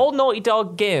 Yeah. All Naughty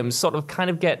Dog games sort of kind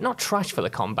of get, not trash for the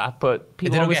combat, but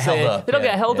people always say they don't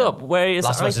get held up. Whereas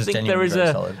I think there is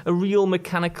a real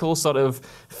mechanical sort of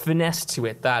finesse to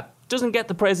it that doesn't get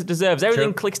the praise it deserves.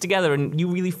 Everything clicks together, and you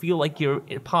really feel like you're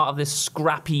part of this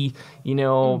scrappy,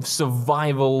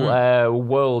 survival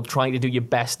world, trying to do your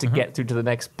best to get through to the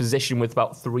next position with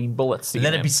about 3 bullets.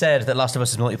 Let it be said that Last of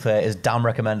Us' multiplayer is damn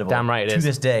recommendable. Damn right it to is.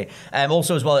 this day.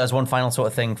 Also, as well as one final sort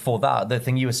of thing for that, the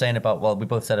thing you were saying about, we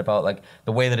both said about like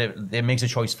the way that it makes a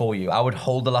choice for you. I would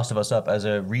hold The Last of Us up as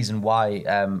a reason why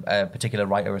a particular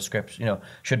writer or script,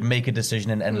 should make a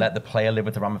decision and let the player live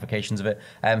with the ramifications of it.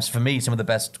 So for me, some of the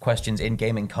best questions in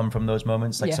gaming come from those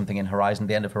moments, like something in Horizon,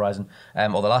 the end of Horizon,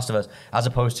 or The Last of Us, as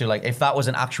opposed to like if that was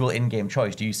an actual in-game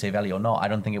choice, do you save Ellie or not? I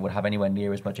don't think it would have anywhere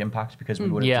near as much impact because we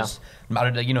would have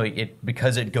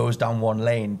because it goes down one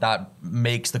lane, that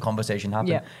makes the conversation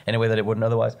happen in a way that it wouldn't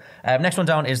otherwise. Next one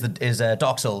down is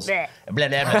Dark Souls.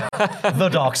 The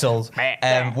Dark Souls,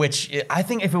 which I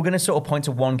think if we're going to sort of point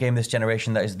to one game this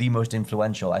generation that is the most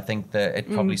influential, I think that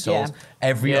it probably Souls.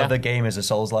 Every other game is a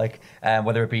Souls-like,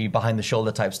 whether it be behind the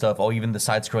shoulder type stuff or even the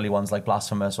side-scrolly ones like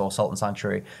Blasphemous or Salt and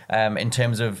Sanctuary. In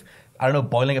terms of, I don't know,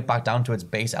 boiling it back down to its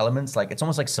base elements, like it's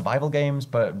almost like survival games,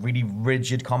 but really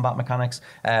rigid combat mechanics.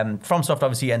 FromSoft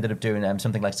obviously ended up doing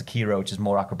something like Sekiro, which is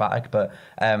more acrobatic, but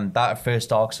that first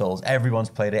Dark Souls, everyone's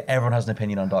played it. Everyone has an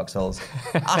opinion on Dark Souls.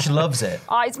 Ash loves it.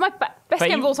 It's my best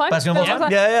game of all time. Best game of all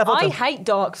time? Yeah. I hate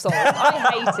Dark Souls.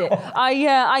 I hate it.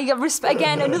 I respect,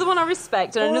 again, another one I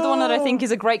respect, and another one that I think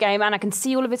is a great game, and I can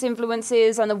see all of its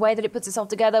influences and the way that it puts itself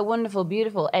together, wonderful,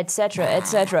 beautiful, etc.,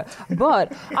 etc.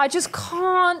 But I just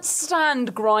can't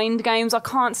stand grind games. I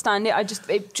can't stand it.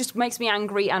 It just makes me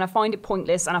angry, and I find it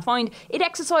pointless, and I find it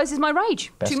exercises my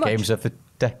rage best too much. Games of the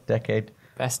decade.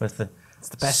 Best. It's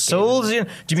the best Souls. Do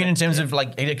you mean in terms of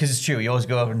like, because it's true, you always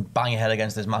go up and bang your head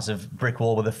against this massive brick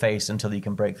wall with a face until you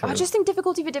can break through? I just think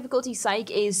difficulty for difficulty's sake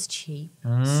is cheap,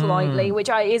 slightly, which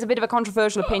is a bit of a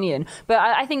controversial opinion. But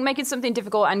I think making something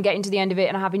difficult and getting to the end of it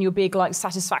and having your big like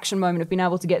satisfaction moment of being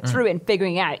able to get through it and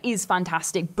figuring it out is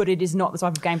fantastic. But it is not the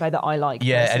type of gameplay that I like.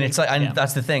 Yeah, personally. And it's like, and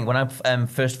that's the thing. When I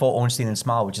first fought Ornstein and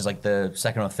Smile, which is like the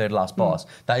second or third last boss,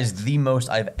 that is the most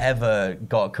I've ever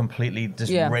got completely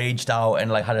just raged out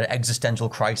and like had an existential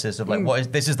crisis of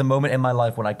like, this is the moment in my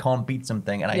life when I can't beat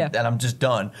something and I'm just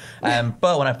done.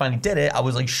 But when I finally did it, I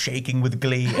was like shaking with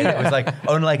glee, and it was like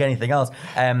unlike anything else.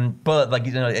 But like,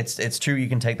 it's true, you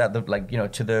can take that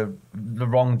to the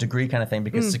wrong degree kind of thing,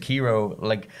 because Sekiro,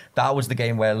 like that was the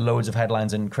game where loads of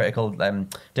headlines and critical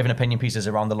different opinion pieces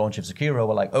around the launch of Sekiro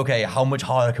were like, okay, how much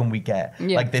harder can we get?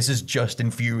 Like this is just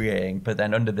infuriating. But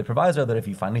then under the proviso that if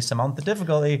you finally surmount the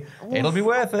difficulty, it'll be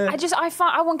worth it.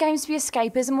 I want games to be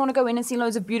escapism. I want to go in and see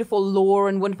loads of beautiful lore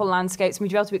and wonderful landscapes and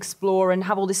to be able to explore and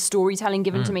have all this storytelling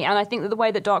given to me. And I think that the way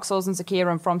that Dark Souls and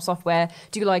Sekiro and From Software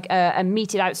do like a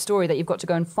meted out story that you've got to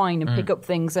go and find and pick up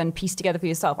things and piece together for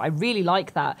yourself, I really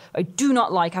like that. I do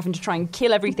not like having to try and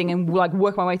kill everything and like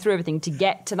work my way through everything to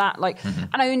get to that. Like, and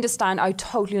I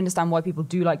totally understand why people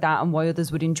do like that and why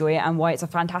others would enjoy it and why it's a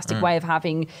fantastic way of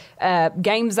having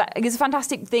games. It's a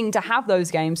fantastic thing to have those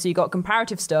games, so you got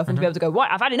comparative stuff and to be able to go,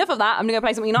 right, I've had enough of that, I'm gonna go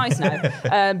play something nice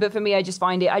now. But for me, I just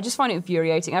find it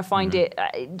infuriating. I find it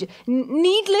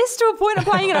needless to a point of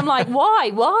playing it. I'm like,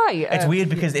 why? It's weird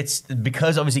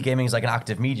because obviously gaming is like an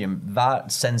active medium.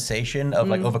 That sensation of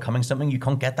like overcoming something, you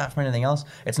can't get that from anything else.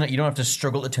 It's not, you don't have to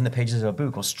struggle to turn the pages of a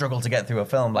book or struggle to get through a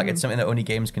film. Like it's something that only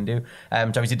games can do. To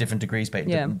obviously different degrees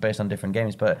based on different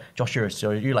games. But Josh,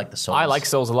 you like the Souls. I like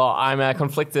Souls a lot. I'm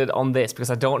conflicted on this because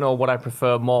I don't know what I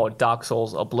prefer more, Dark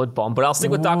Souls or Bloodborne. But I'll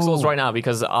stick with Dark Souls right now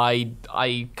because I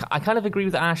kind of agree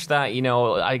with Ash that,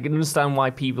 I can understand why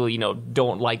people,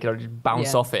 don't like it or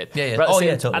bounce off it. Yeah. But totally.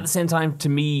 At the same time, to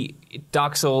me,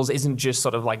 Dark Souls isn't just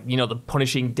sort of like, the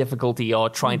punishing difficulty or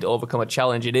trying to overcome a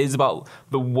challenge. It is about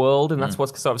the world, and that's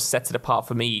what sort of sets it apart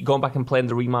for me. Going back and playing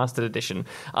the remastered edition,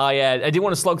 I didn't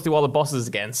want to slog through all the bosses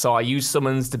again, so I used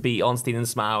summons to beat Ornstein and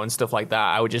Smile and stuff like that.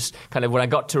 I would just kind of, when I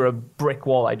got to a brick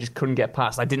wall, I just couldn't get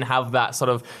past. I didn't have that sort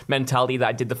of mentality that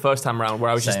I did the first time around, where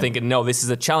I was just thinking, no, this is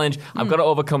a challenge. I've got to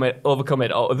overcome it,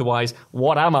 or otherwise,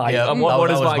 what am I? Yeah,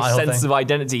 What is my sense of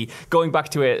identity? Going back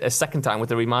to it a second time with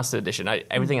the remastered edition,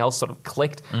 everything else sort of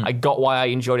clicked. I got why I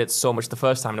enjoyed it so much the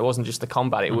first time. And it wasn't just the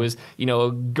combat. It was,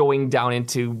 going down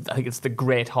into, I think it's the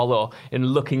Great Hollow, and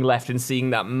looking left and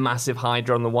seeing that massive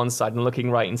Hydra on the one side and looking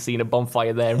right and seeing a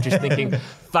bonfire there and just thinking,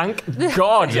 thank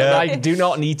God, I do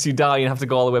not need to die and have to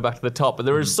go all the way back to the top. But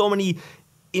there are so many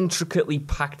intricately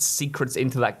packed secrets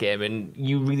into that game, and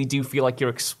you really do feel like you're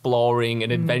exploring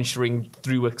and adventuring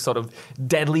through a sort of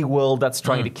deadly world that's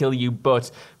trying to kill you.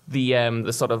 But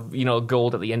the sort of,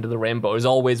 gold at the end of the rainbow is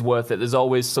always worth it. There's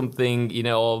always something,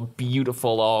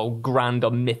 beautiful or grand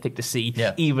or mythic to see,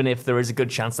 even if there is a good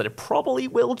chance that it probably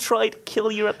will try to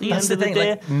kill you at the end of the day.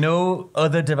 Like, no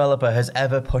other developer has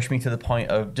ever pushed me to the point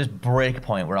of just break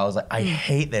point where I was like, I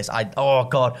hate this. Oh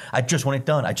God, I just want it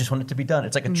done. I just want it to be done.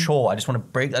 It's like a chore. I just want to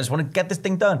break. I just want to get this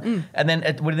thing done. And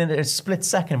then within a split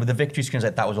second with the victory screen,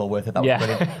 like, that was all worth it. That was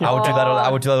brilliant. I would do that. I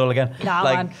would do that all again. Nah,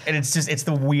 like, man. and it's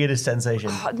the weirdest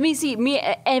sensation. Me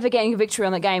ever getting a victory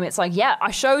on the game, it's like, yeah,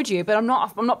 I showed you, but I'm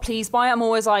not pleased by it. I'm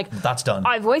always like, that's done.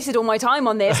 I've wasted all my time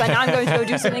on this, and now I'm going to go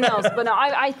do something else. But no,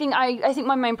 I think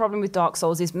my main problem with Dark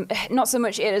Souls is not so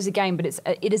much it as a game, but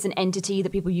it is an entity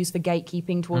that people use for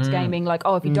gatekeeping towards gaming. Like,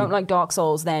 if you don't like Dark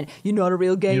Souls, then you're not a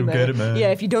real gamer. You get it, man. Yeah,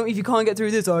 if you can't get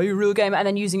through this, are you a real gamer? And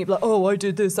then using it like, I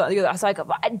did this, that, the other. It's like,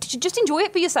 just enjoy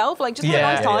it for yourself. Like, just have a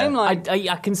nice time. Like,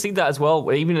 I can see that as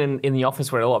well. Even in the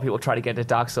office where a lot of people try to get into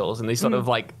Dark Souls and they sort of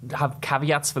like have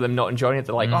caveats for them not enjoying it.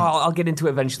 They're like, I'll get into it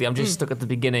eventually. I'm just stuck at the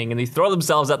beginning, and they throw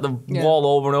themselves at the wall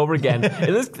over and over again.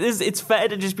 And it's fair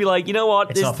to just be like, you know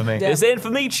what? It's not for me. This ain't for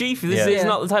me, Chief. This is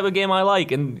not the type of game I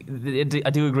like. And I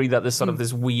do agree that there's sort of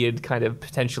this weird kind of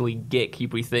potentially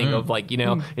gatekeepery thing of like,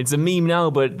 it's a meme now,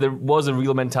 but there was a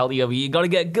real mentality of you got to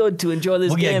get good to enjoy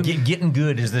this game. Yeah, getting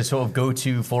good is the sort of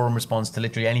go-to forum response to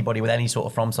literally anybody with any sort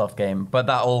of FromSoft game. But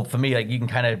that all, for me, like, you can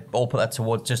kind of all put that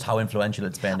towards just how influential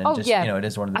it's been. And it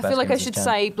is one of the best. I feel like I games should this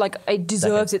say, like, it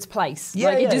deserves its place.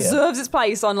 Yeah, it deserves its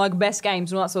place on like best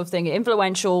games and all that sort of thing.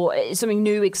 Influential, it's something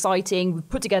new, exciting,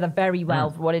 put together very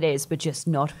well for what it is, but just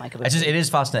not my cup of tea. It is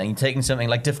fascinating taking something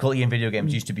like difficulty in video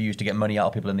games used to be used to get money out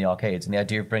of people in the arcades, and the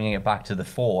idea of bringing it back to the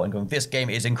fore and going, this game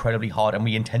is incredibly hard and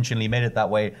we intentionally made it that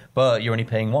way, but you're only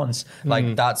paying once.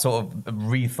 Like, that sort of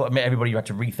everybody had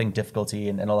to rethink difficulty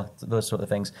and all those sort of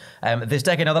things. This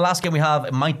decade, now the last game we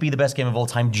have might be the best game of all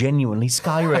time, genuinely,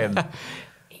 Skyrim.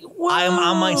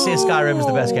 I might say Skyrim is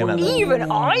the best game ever.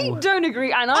 Even I don't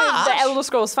agree, and I'm the Elder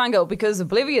Scrolls fangirl because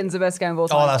Oblivion's the best game of all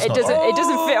time. That's it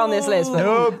doesn't fit on this list. But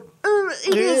Nope.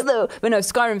 It is though. But no,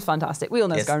 Skyrim's fantastic. We all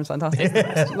know Skyrim's fantastic.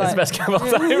 It's the best game of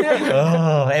all time.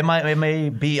 It may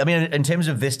be. I mean, in terms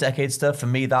of this decade stuff, for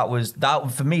me,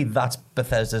 that's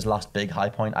Bethesda's last big high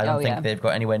point. I don't think they've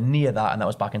got anywhere near that, and that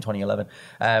was back in 2011.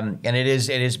 And it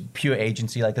is pure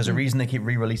agency. Like, there's a reason they keep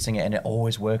re-releasing it, and it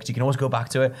always works. You can always go back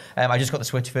to it. I just got the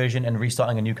Switch version and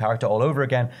restarting a new character all over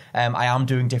again. I am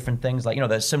doing different things. Like,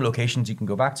 there's some locations you can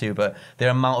go back to, but the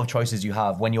amount of choices you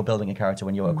have when you're building a character,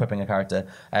 when you're equipping a character,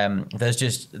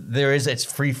 it's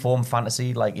free form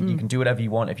fantasy. Like, you can do whatever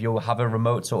you want. If you have a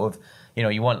remote sort of,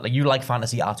 you like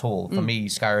fantasy at all. For me,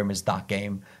 Skyrim is that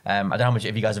game. I don't know how much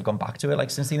if you guys have gone back to it, like,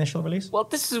 since the initial release. Well,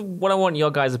 this is what I want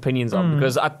your guys' opinions on,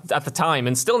 because at the time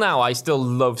and still now, I still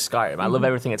love Skyrim. I love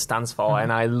everything it stands for,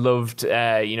 and I loved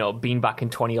being back in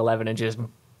 2011 and just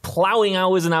plowing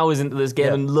hours and hours into this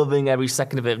game and loving every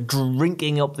second of it,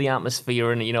 drinking up the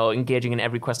atmosphere and, engaging in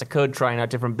every quest I could, trying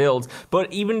out different builds.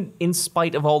 But even in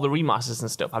spite of all the remasters and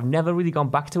stuff, I've never really gone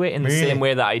back to it in the same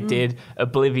way that I did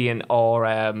Oblivion or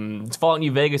Fallout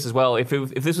New Vegas as well. If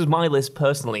this was my list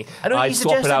personally, I'd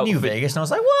swap it out New Vegas, and I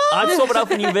was like, what? I'd swap it out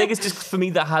for New Vegas just for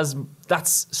me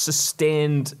that's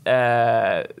sustained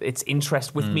its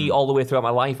interest with me all the way throughout my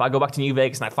life. I go back to New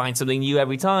Vegas and I find something new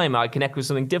every time. I connect with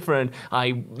something different.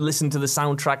 I listen to the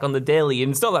soundtrack on the daily.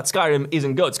 And it's not that Skyrim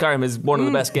isn't good. Skyrim is one of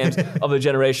the best games of the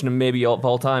generation and maybe of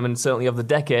all time and certainly of the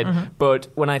decade. But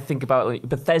when I think about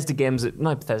Bethesda games,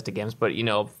 not Bethesda games, but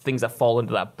things that fall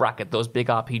into that bracket, those big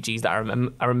RPGs that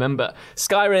I remember,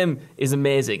 Skyrim is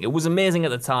amazing. It was amazing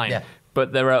at the time,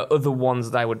 but there are other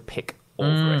ones that I would pick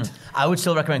over it. I would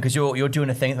still recommend, because you're doing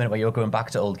a thing at the minute where you're going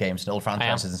back to old games and old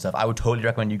franchises and stuff. I would totally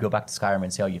recommend you go back to Skyrim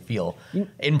and see how you feel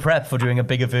in prep for doing a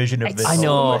bigger version of this. I know.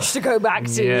 So much to go back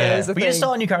to. But you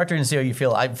start a new character and see how you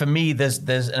feel. For me, there's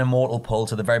an immortal pull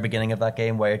to the very beginning of that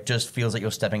game where it just feels like you're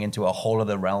stepping into a whole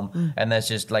other realm, and there's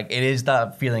just like, it is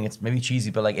that feeling. It's maybe cheesy,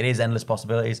 but like, it is endless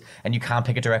possibilities, and you can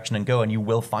pick a direction and go, and you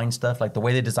will find stuff. Like, the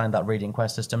way they designed that Radiant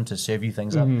Quest system to serve you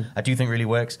things up, I do think really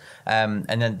works. And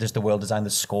then just the world design,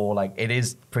 the score, like, it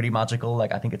is pretty magical.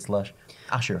 Like, I think it's lush.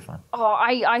 Ash, you're a fan. Oh,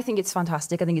 I think it's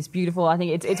fantastic. I think it's beautiful. I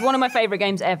think it's one of my favourite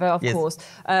games ever, of course.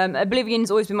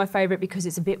 Oblivion's always been my favourite because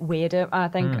it's a bit weirder. I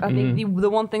think the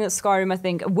one thing that Skyrim, I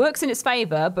think, works in its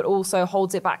favour, but also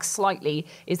holds it back slightly,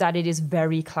 is that it is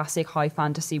very classic high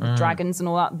fantasy with dragons and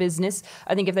all that business.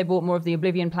 I think if they brought more of the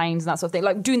Oblivion planes and that sort of thing,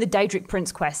 like doing the Daedric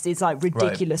Prince quest is like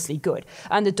ridiculously good.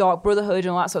 And the Dark Brotherhood and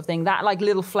all that sort of thing, that like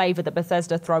little flavour that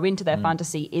Bethesda throw into their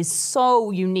fantasy is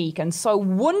so unique and and so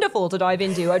wonderful to dive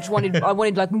into. I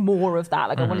wanted like more of that.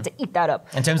 Like I wanted to eat that up.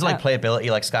 In terms of like playability,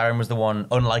 like Skyrim was the one,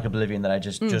 unlike Oblivion, that I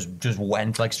just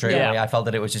went like straight away. I felt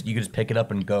that it was just you could just pick it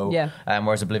up and go. Yeah.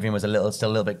 Whereas Oblivion was still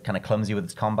a little bit kind of clumsy with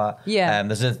its combat. Yeah.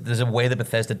 There's a way that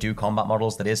Bethesda do combat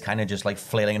models that is kind of just like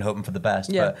flailing and hoping for the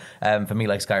best. Yeah. But for me,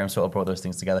 like Skyrim sort of brought those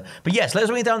things together. But yes, let us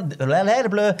know down.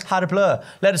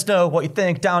 Let us know what you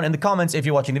think down in the comments if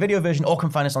you're watching the video version, or come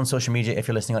find us on social media if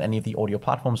you're listening on any of the audio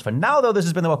platforms. For now, though, this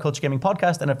has been the What Culture Gaming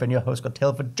Podcast, and I've been your host, Scott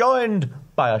Tilford, joined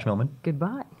by Ash Millman.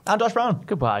 Goodbye. And Josh Brown.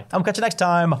 Goodbye. And we'll catch you next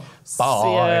time. Bye. See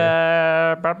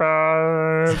ya.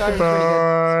 Bye-bye. Skyrim's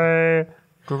Goodbye.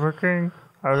 Good King.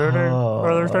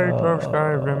 Other state of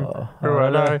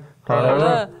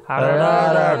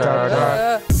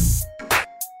Skyrim.